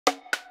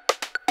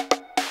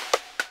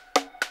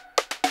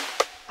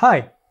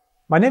Hi,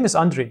 my name is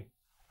Andrii.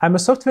 I'm a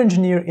software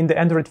engineer in the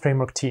Android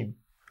framework team.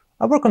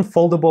 I work on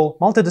foldable,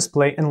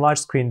 multi-display, and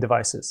large-screen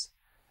devices.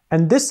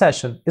 And this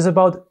session is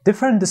about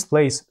different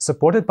displays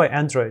supported by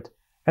Android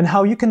and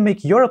how you can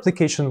make your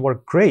application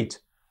work great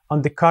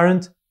on the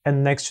current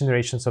and next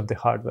generations of the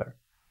hardware.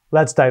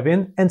 Let's dive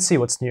in and see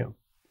what's new.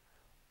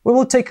 We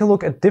will take a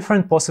look at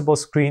different possible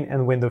screen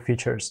and window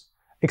features,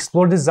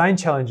 explore design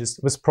challenges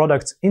with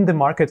products in the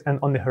market and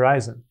on the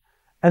horizon,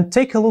 and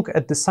take a look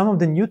at some of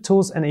the new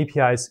tools and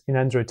APIs in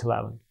Android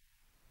 11.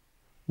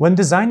 When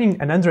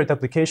designing an Android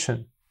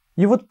application,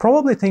 you would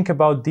probably think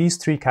about these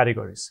three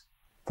categories: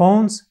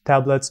 phones,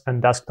 tablets,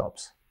 and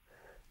desktops.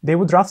 They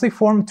would roughly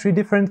form three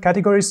different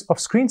categories of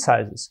screen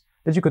sizes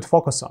that you could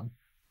focus on.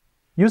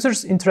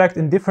 Users interact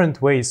in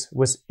different ways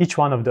with each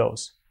one of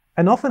those,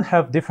 and often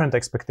have different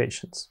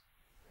expectations.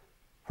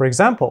 For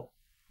example,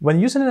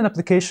 when using an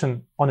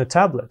application on a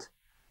tablet,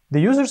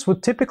 the users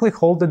would typically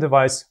hold the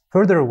device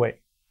further away,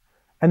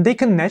 and they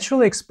can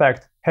naturally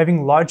expect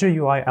having larger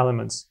UI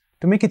elements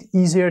to make it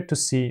easier to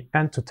see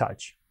and to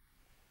touch.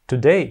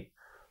 Today,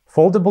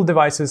 foldable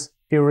devices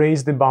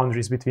erase the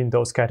boundaries between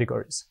those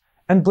categories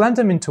and blend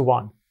them into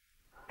one,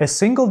 a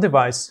single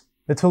device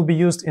that will be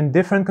used in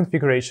different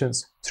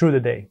configurations through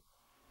the day.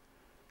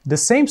 The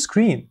same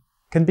screen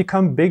can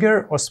become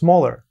bigger or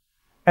smaller,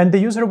 and the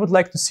user would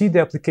like to see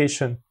the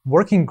application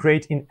working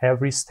great in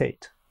every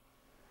state.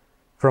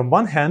 From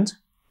one hand,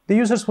 the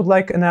users would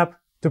like an app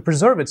to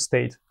preserve its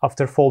state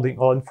after folding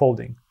or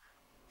unfolding,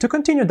 to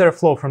continue their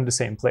flow from the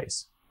same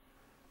place.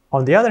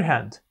 On the other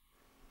hand,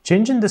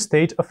 changing the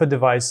state of a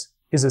device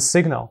is a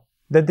signal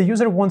that the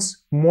user wants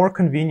more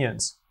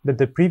convenience than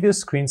the previous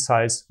screen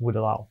size would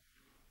allow.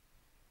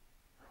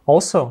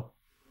 Also,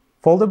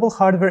 foldable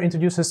hardware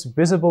introduces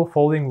visible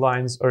folding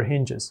lines or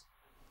hinges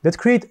that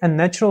create a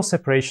natural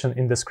separation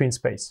in the screen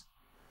space.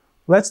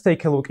 Let's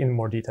take a look in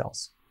more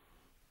details.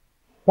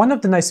 One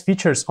of the nice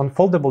features on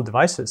foldable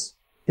devices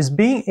is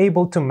being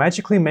able to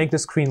magically make the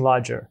screen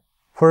larger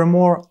for a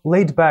more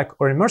laid-back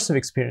or immersive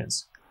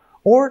experience,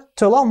 or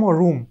to allow more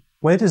room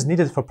when it is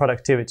needed for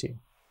productivity.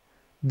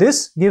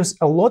 This gives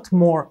a lot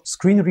more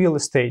screen real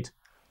estate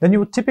than you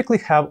would typically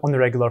have on a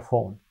regular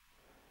phone,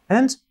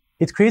 and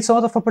it creates a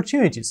lot of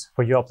opportunities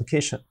for your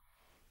application.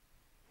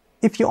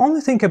 If you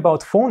only think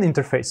about phone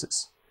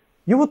interfaces,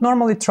 you would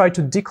normally try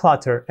to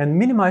declutter and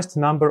minimize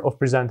the number of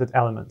presented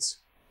elements.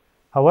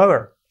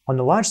 However, on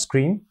a large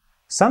screen,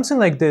 something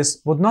like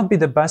this would not be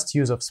the best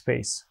use of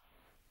space.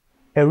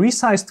 A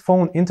resized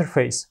phone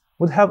interface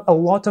would have a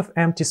lot of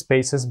empty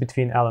spaces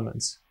between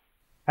elements.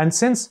 And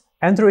since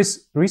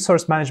Android's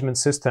resource management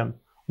system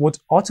would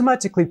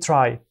automatically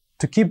try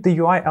to keep the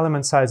UI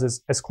element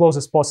sizes as close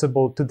as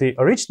possible to the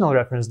original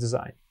reference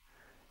design,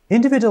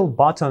 individual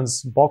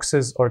buttons,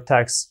 boxes, or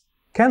text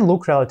can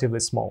look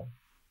relatively small.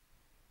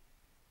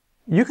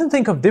 You can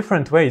think of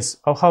different ways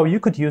of how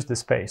you could use the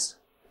space.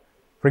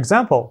 For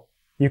example,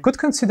 you could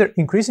consider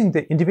increasing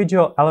the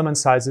individual element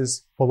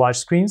sizes for large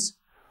screens,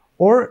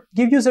 or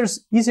give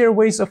users easier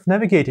ways of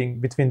navigating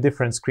between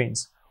different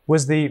screens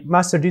with the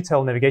master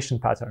detail navigation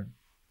pattern.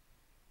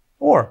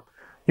 Or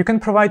you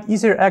can provide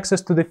easier access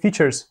to the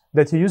features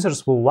that your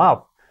users will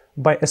love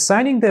by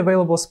assigning the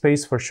available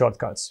space for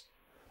shortcuts.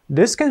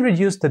 This can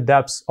reduce the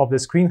depth of the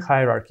screen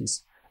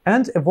hierarchies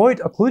and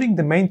avoid occluding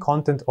the main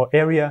content or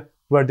area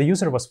where the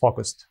user was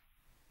focused.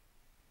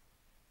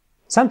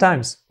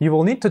 Sometimes you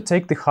will need to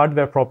take the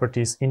hardware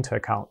properties into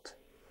account.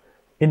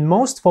 In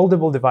most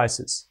foldable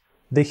devices,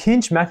 the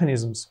hinge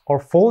mechanisms or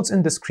folds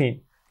in the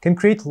screen can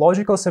create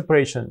logical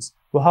separations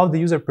for how the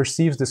user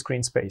perceives the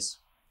screen space.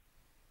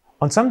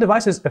 On some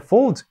devices, a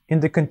fold in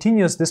the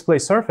continuous display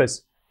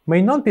surface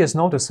may not be as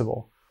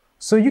noticeable,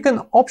 so you can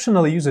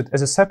optionally use it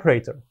as a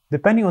separator,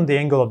 depending on the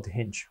angle of the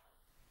hinge.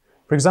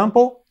 For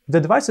example, if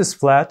the device is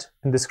flat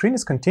and the screen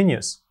is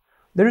continuous,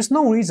 there is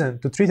no reason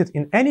to treat it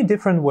in any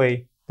different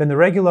way than a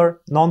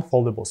regular,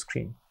 non-foldable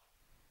screen.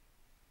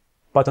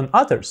 But on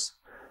others,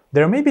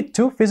 there may be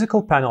two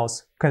physical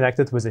panels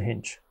connected with a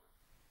hinge.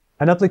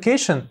 An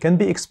application can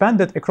be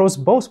expanded across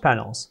both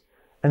panels,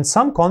 and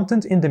some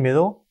content in the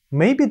middle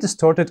may be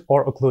distorted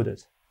or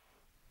occluded.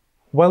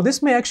 While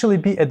this may actually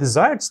be a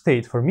desired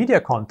state for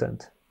media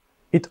content,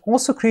 it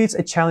also creates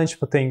a challenge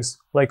for things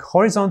like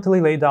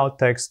horizontally laid out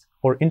text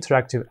or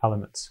interactive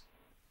elements.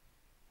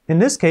 In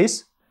this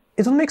case,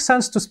 it would make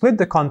sense to split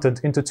the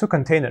content into two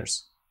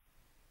containers.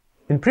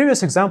 In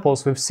previous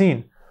examples, we've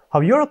seen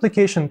how your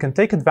application can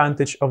take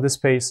advantage of the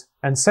space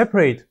and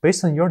separate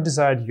based on your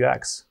desired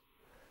UX.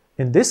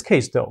 In this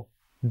case, though,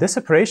 this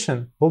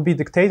separation will be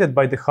dictated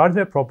by the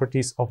hardware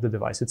properties of the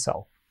device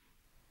itself.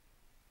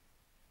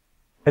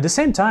 At the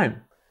same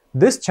time,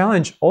 this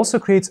challenge also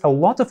creates a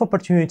lot of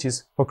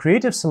opportunities for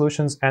creative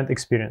solutions and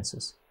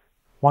experiences.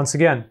 Once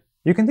again,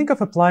 you can think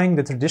of applying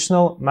the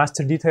traditional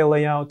master detail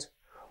layout,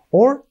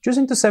 or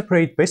choosing to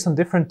separate based on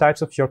different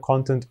types of your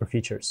content or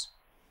features.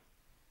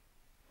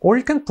 Or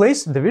you can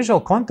place the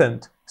visual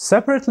content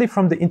separately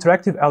from the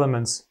interactive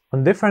elements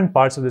on different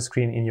parts of the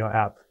screen in your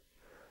app.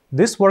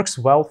 This works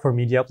well for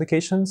media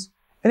applications,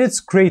 and it's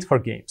great for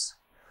games.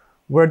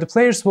 where the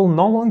players will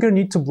no longer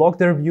need to block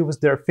their view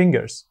with their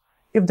fingers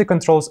if the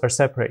controls are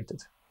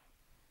separated.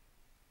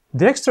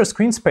 The extra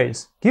screen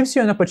space gives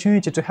you an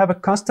opportunity to have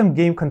a custom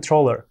game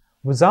controller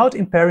without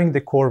impairing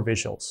the core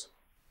visuals.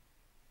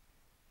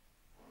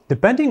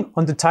 Depending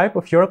on the type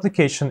of your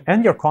application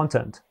and your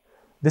content,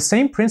 the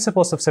same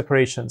principles of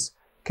separations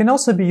can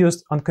also be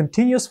used on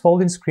continuous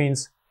folding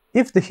screens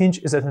if the hinge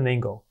is at an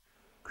angle,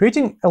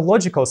 creating a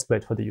logical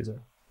split for the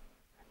user.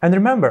 And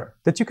remember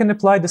that you can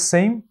apply the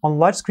same on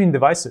large screen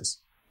devices,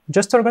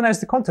 just to organize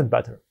the content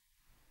better.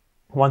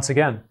 Once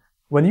again,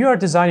 when you are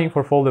designing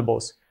for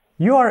foldables,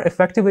 you are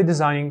effectively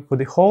designing for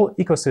the whole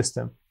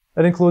ecosystem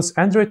that includes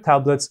Android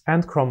tablets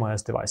and Chrome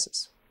OS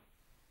devices.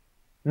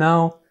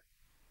 Now,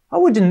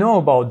 how would you know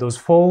about those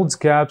folds,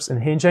 gaps,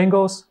 and hinge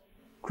angles?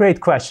 Great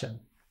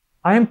question.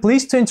 I am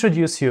pleased to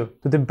introduce you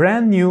to the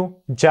brand new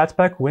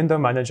Jetpack Window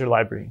Manager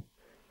library.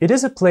 It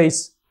is a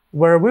place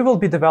where we will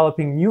be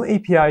developing new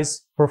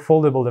APIs for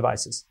foldable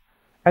devices,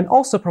 and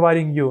also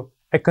providing you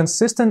a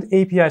consistent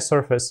API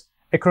surface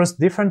across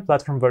different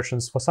platform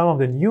versions for some of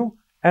the new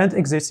and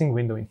existing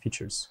windowing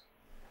features.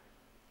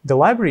 The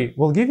library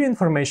will give you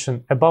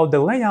information about the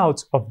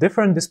layout of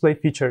different display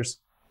features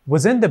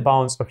within the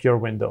bounds of your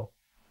window,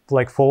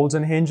 like folds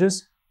and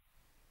hinges,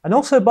 and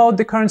also about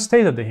the current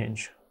state of the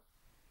hinge.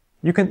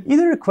 You can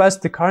either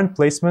request the current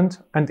placement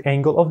and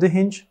angle of the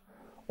hinge,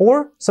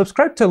 or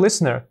subscribe to a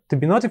listener to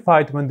be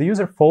notified when the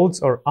user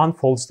folds or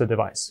unfolds the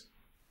device.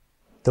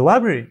 The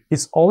library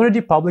is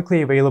already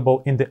publicly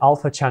available in the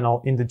alpha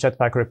channel in the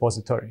Jetpack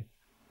repository.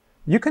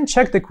 You can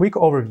check the quick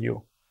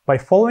overview by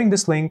following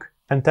this link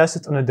and test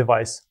it on a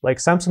device like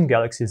Samsung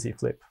Galaxy Z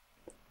Flip.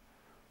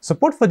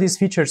 Support for these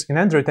features in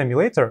Android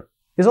emulator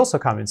is also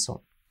coming soon.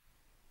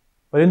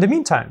 But in the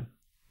meantime,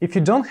 if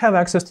you don't have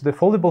access to the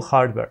foldable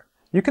hardware,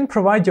 you can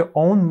provide your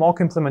own mock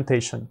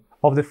implementation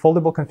of the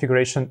foldable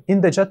configuration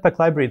in the Jetpack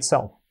library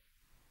itself.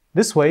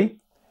 This way,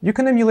 you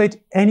can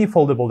emulate any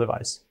foldable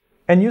device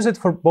and use it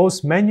for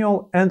both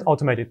manual and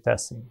automated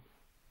testing.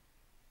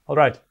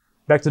 Alright,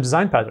 back to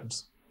design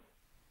patterns.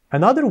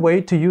 Another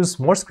way to use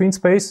more screen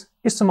space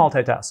is to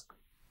multitask.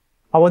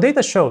 Our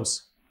data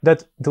shows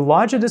that the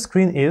larger the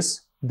screen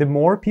is, the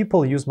more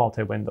people use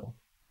multi-window.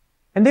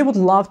 And they would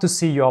love to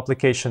see your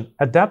application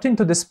adapting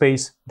to the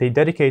space they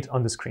dedicate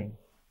on the screen.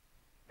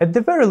 At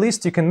the very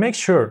least, you can make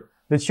sure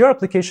that your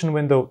application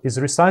window is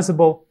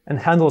resizable and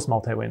handles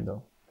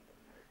multi-window.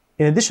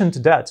 In addition to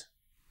that,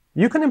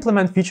 you can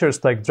implement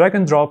features like drag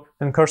and drop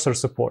and cursor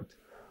support,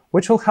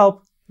 which will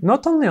help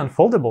not only on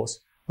foldables,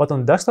 but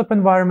on desktop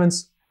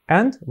environments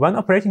and when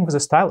operating with a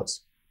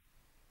stylus.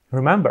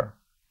 Remember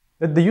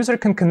that the user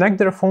can connect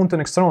their phone to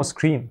an external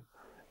screen,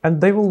 and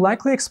they will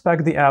likely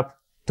expect the app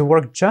to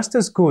work just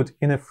as good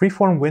in a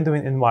freeform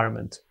windowing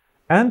environment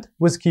and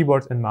with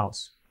keyboard and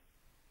mouse.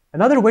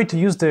 Another way to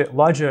use the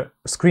larger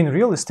screen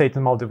real estate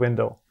in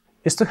multi-window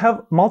is to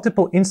have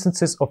multiple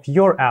instances of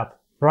your app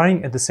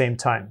running at the same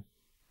time.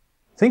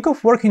 Think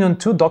of working on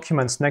two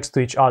documents next to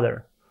each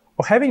other,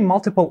 or having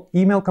multiple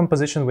email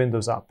composition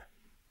windows up.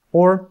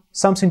 Or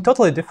something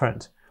totally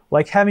different,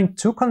 like having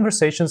two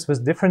conversations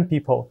with different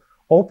people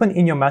open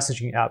in your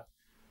messaging app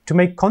to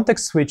make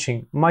context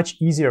switching much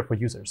easier for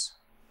users.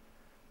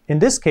 In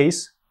this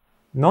case,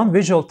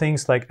 non-visual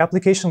things like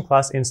application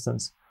class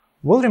instance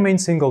will remain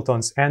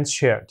singletons and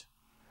shared,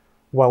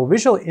 while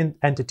visual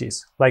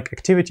entities, like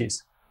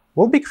activities,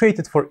 will be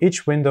created for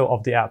each window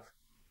of the app.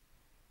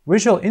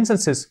 Visual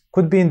instances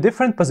could be in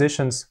different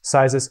positions,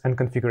 sizes, and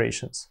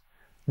configurations.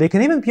 They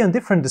can even be on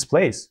different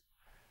displays.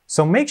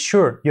 So make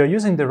sure you're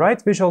using the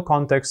right visual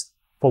context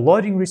for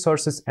loading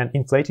resources and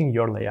inflating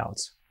your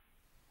layouts.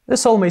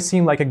 This all may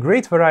seem like a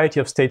great variety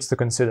of states to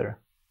consider.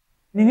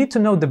 You need to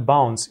know the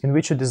bounds in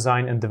which you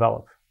design and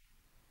develop.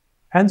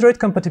 Android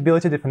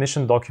Compatibility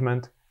Definition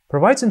document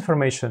provides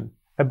information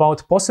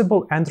about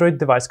possible Android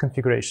device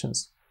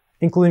configurations,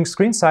 including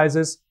screen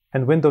sizes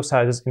and window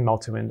sizes in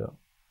multi-window.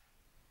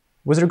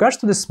 With regards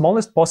to the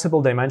smallest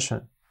possible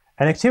dimension,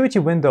 an activity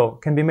window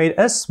can be made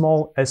as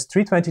small as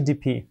 320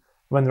 dp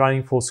when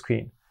running full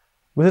screen,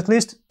 with at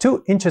least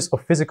 2 inches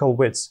of physical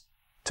width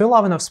to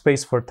allow enough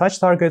space for touch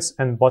targets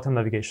and bottom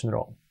navigation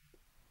roll.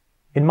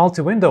 In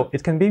multi-window,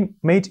 it can be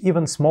made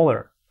even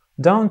smaller,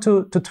 down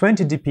to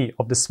 20 dp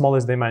of the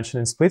smallest dimension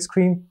in split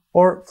screen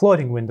or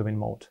floating windowing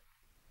mode.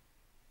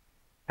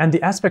 And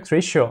the aspect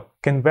ratio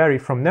can vary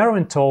from narrow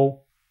and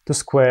tall to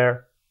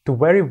square to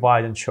very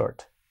wide and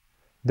short.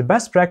 The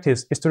best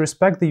practice is to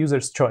respect the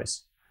user's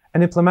choice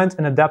and implement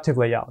an adaptive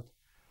layout,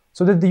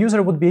 so that the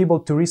user would be able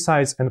to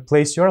resize and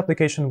place your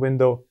application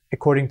window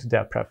according to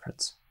their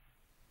preference.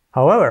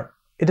 However,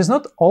 it is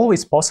not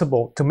always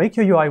possible to make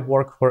your UI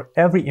work for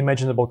every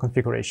imaginable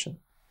configuration.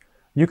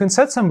 You can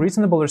set some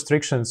reasonable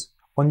restrictions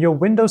on your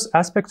window's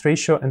aspect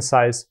ratio and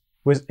size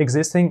with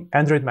existing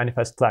Android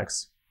manifest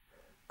flags.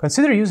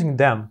 Consider using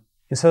them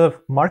instead of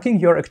marking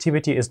your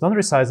activity as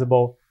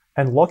non-resizable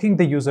and locking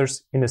the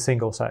users in a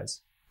single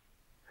size.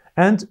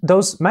 And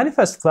those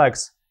manifest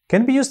flags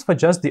can be used for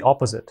just the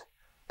opposite,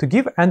 to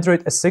give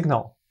Android a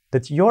signal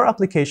that your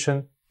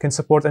application can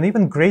support an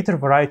even greater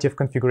variety of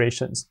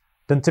configurations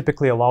than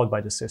typically allowed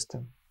by the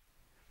system.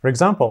 For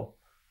example,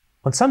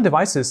 on some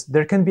devices,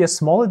 there can be a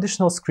small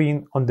additional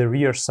screen on the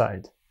rear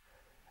side.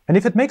 And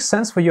if it makes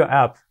sense for your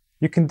app,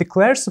 you can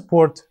declare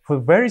support for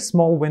very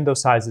small window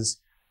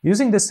sizes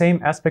using the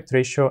same aspect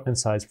ratio and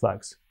size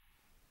flags.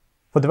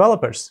 For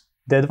developers,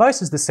 the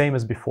advice is the same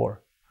as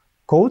before.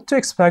 Code to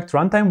expect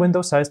runtime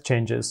window size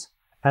changes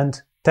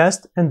and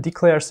test and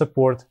declare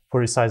support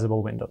for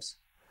resizable windows.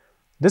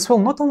 This will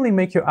not only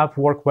make your app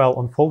work well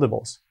on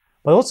foldables,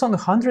 but also on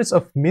hundreds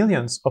of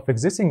millions of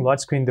existing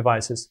large-screen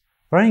devices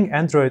running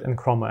Android and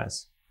Chrome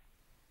OS.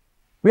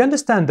 We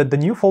understand that the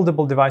new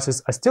foldable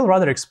devices are still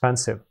rather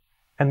expensive,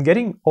 and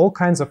getting all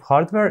kinds of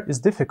hardware is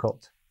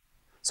difficult.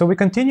 So we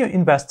continue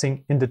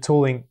investing in the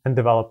tooling and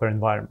developer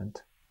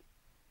environment.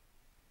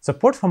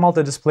 Support for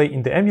multi-display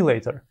in the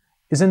emulator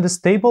is in the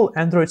stable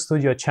Android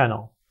Studio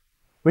channel,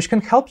 which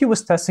can help you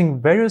with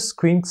testing various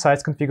screen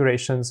size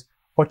configurations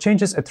or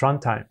changes at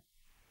runtime.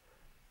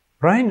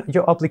 Running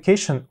your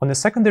application on a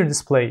secondary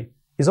display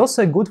is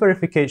also a good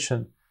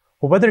verification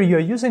of whether you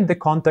are using the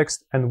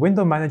context and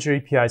window manager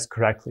APIs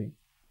correctly.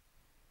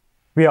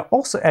 We are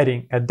also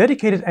adding a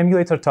dedicated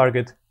emulator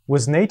target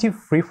with native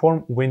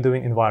freeform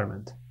windowing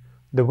environment.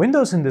 The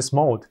windows in this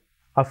mode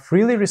are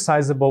freely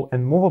resizable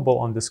and movable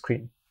on the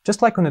screen,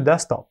 just like on a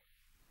desktop.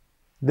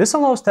 This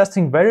allows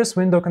testing various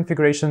window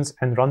configurations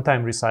and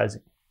runtime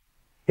resizing.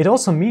 It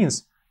also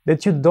means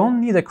that you don't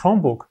need a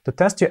Chromebook to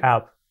test your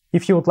app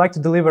if you would like to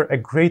deliver a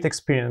great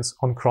experience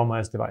on Chrome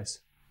OS device.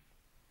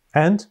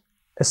 And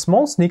a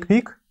small sneak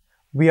peek,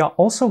 we are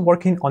also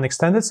working on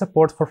extended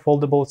support for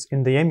foldables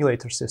in the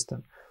emulator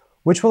system,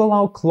 which will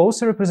allow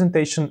closer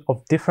representation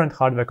of different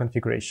hardware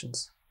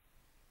configurations.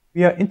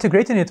 We are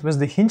integrating it with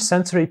the Hinge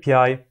Sensor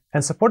API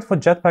and support for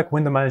Jetpack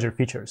window manager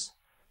features.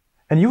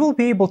 And you will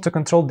be able to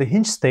control the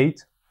hinge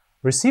state,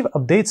 receive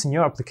updates in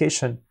your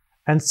application,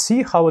 and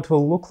see how it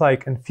will look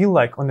like and feel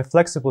like on a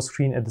flexible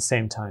screen at the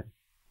same time.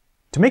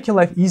 To make your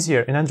life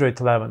easier in Android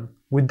 11,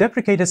 we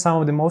deprecated some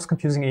of the most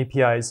confusing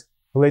APIs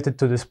related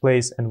to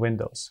displays and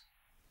windows.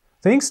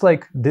 Things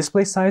like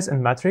display size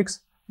and matrix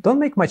don't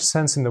make much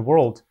sense in the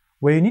world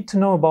where you need to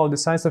know about the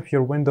size of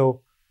your window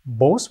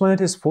both when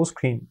it is full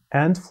screen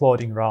and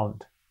floating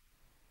around.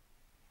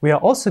 We are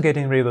also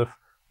getting rid of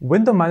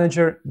Window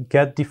Manager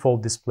Get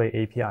Default Display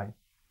API,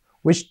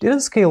 which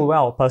didn't scale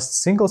well past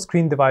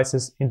single-screen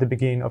devices in the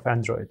beginning of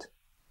Android.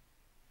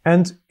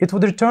 And it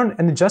would return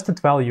an adjusted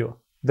value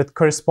that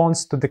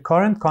corresponds to the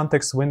current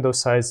context window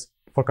size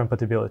for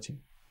compatibility.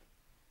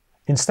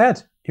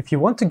 Instead, if you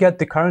want to get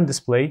the current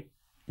display,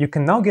 you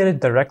can now get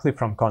it directly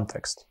from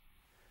context.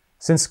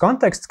 Since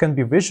context can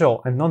be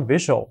visual and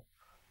non-visual,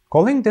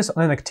 calling this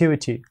on an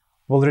activity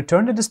will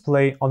return the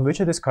display on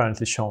which it is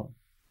currently shown,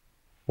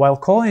 while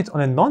calling it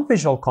on a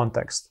non-visual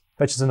context,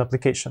 such as an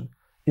application,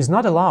 is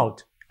not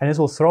allowed and it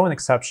will throw an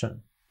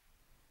exception.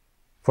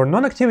 For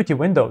non-activity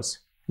windows,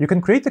 you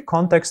can create a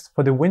context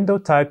for the window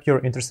type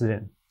you're interested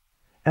in.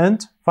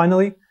 And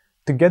finally,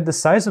 to get the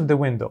size of the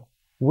window,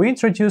 we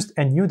introduced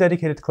a new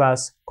dedicated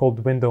class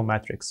called Window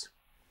Matrix.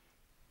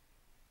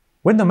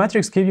 Window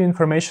Matrix gives you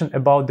information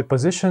about the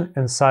position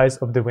and size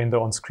of the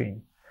window on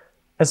screen,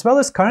 as well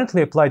as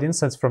currently applied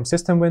insights from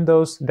system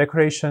windows,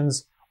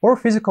 decorations, or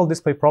physical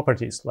display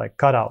properties like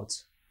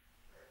cutouts.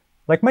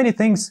 Like many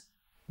things,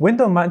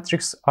 window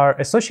metrics are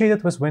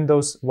associated with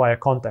windows via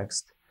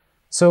context.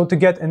 So to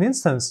get an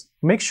instance,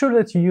 make sure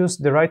that you use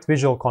the right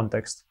visual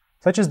context,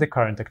 such as the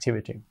current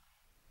activity.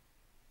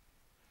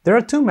 There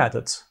are two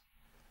methods.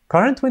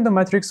 Current window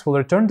metrics will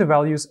return the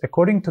values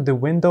according to the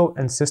window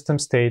and system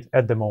state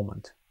at the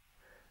moment.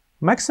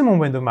 Maximum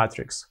window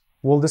matrix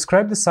will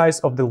describe the size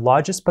of the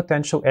largest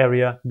potential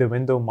area the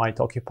window might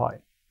occupy.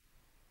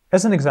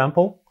 As an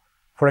example,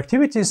 for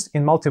activities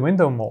in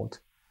multi-window mode,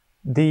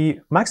 the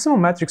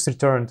maximum metrics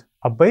returned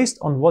are based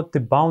on what the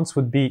bounds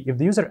would be if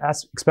the user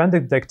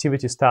expanded the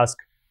activity's task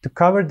to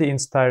cover the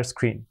entire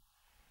screen.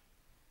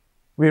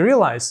 We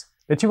realize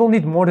that you will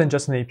need more than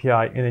just an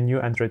API in a new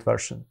Android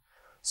version,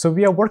 so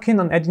we are working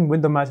on adding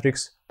window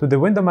metrics to the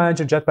Window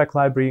Manager Jetpack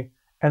library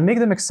and make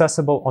them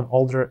accessible on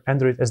older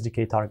Android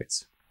SDK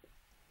targets.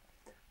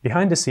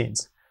 Behind the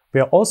scenes, we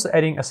are also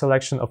adding a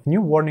selection of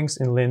new warnings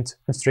in lint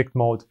and strict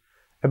mode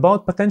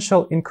about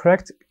potential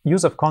incorrect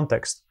use of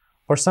context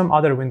or some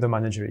other window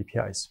manager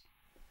APIs.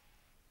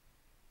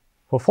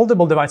 For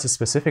foldable devices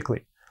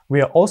specifically,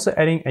 we are also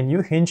adding a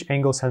new hinge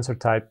angle sensor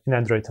type in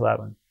Android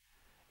 11.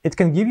 It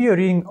can give you a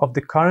reading of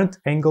the current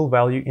angle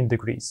value in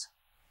degrees.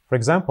 For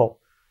example,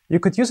 you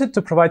could use it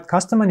to provide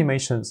custom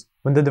animations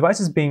when the device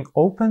is being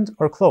opened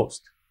or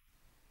closed.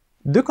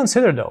 Do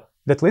consider, though,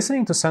 that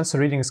listening to sensor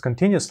readings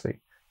continuously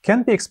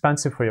can be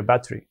expensive for your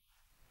battery,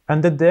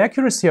 and that the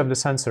accuracy of the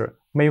sensor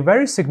may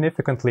vary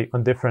significantly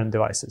on different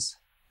devices.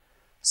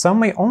 Some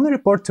may only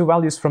report two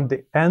values from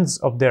the ends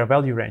of their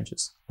value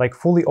ranges, like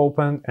fully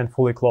opened and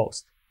fully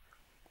closed.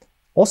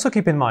 Also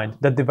keep in mind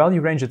that the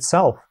value range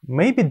itself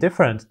may be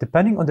different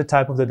depending on the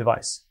type of the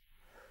device.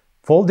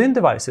 Fold-in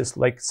devices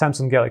like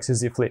Samsung Galaxy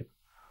Z Flip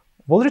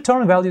will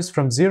return values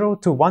from 0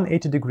 to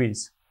 180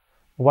 degrees,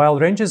 while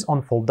ranges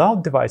on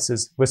fold-out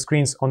devices with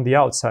screens on the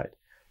outside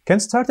can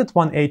start at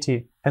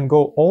 180 and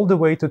go all the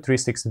way to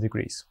 360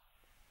 degrees.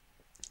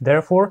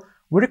 Therefore,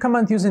 we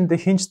recommend using the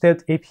Hinge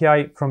State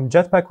API from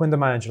Jetpack Window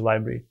Manager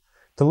library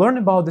to learn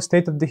about the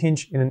state of the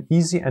hinge in an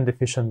easy and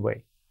efficient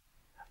way.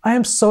 I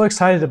am so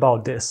excited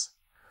about this!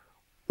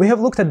 We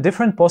have looked at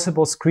different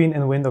possible screen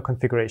and window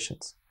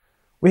configurations.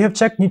 We have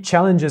checked new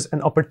challenges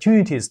and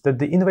opportunities that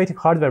the innovative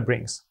hardware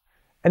brings.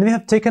 And we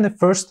have taken a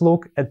first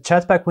look at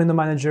Jetpack Window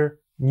Manager,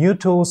 new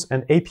tools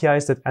and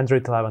APIs that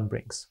Android 11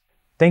 brings.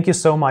 Thank you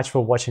so much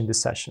for watching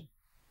this session.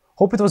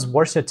 Hope it was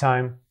worth your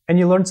time and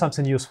you learned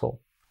something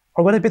useful,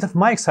 or got a bit of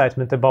my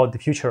excitement about the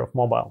future of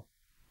mobile.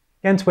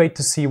 Can't wait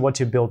to see what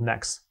you build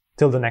next.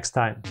 Till the next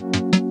time.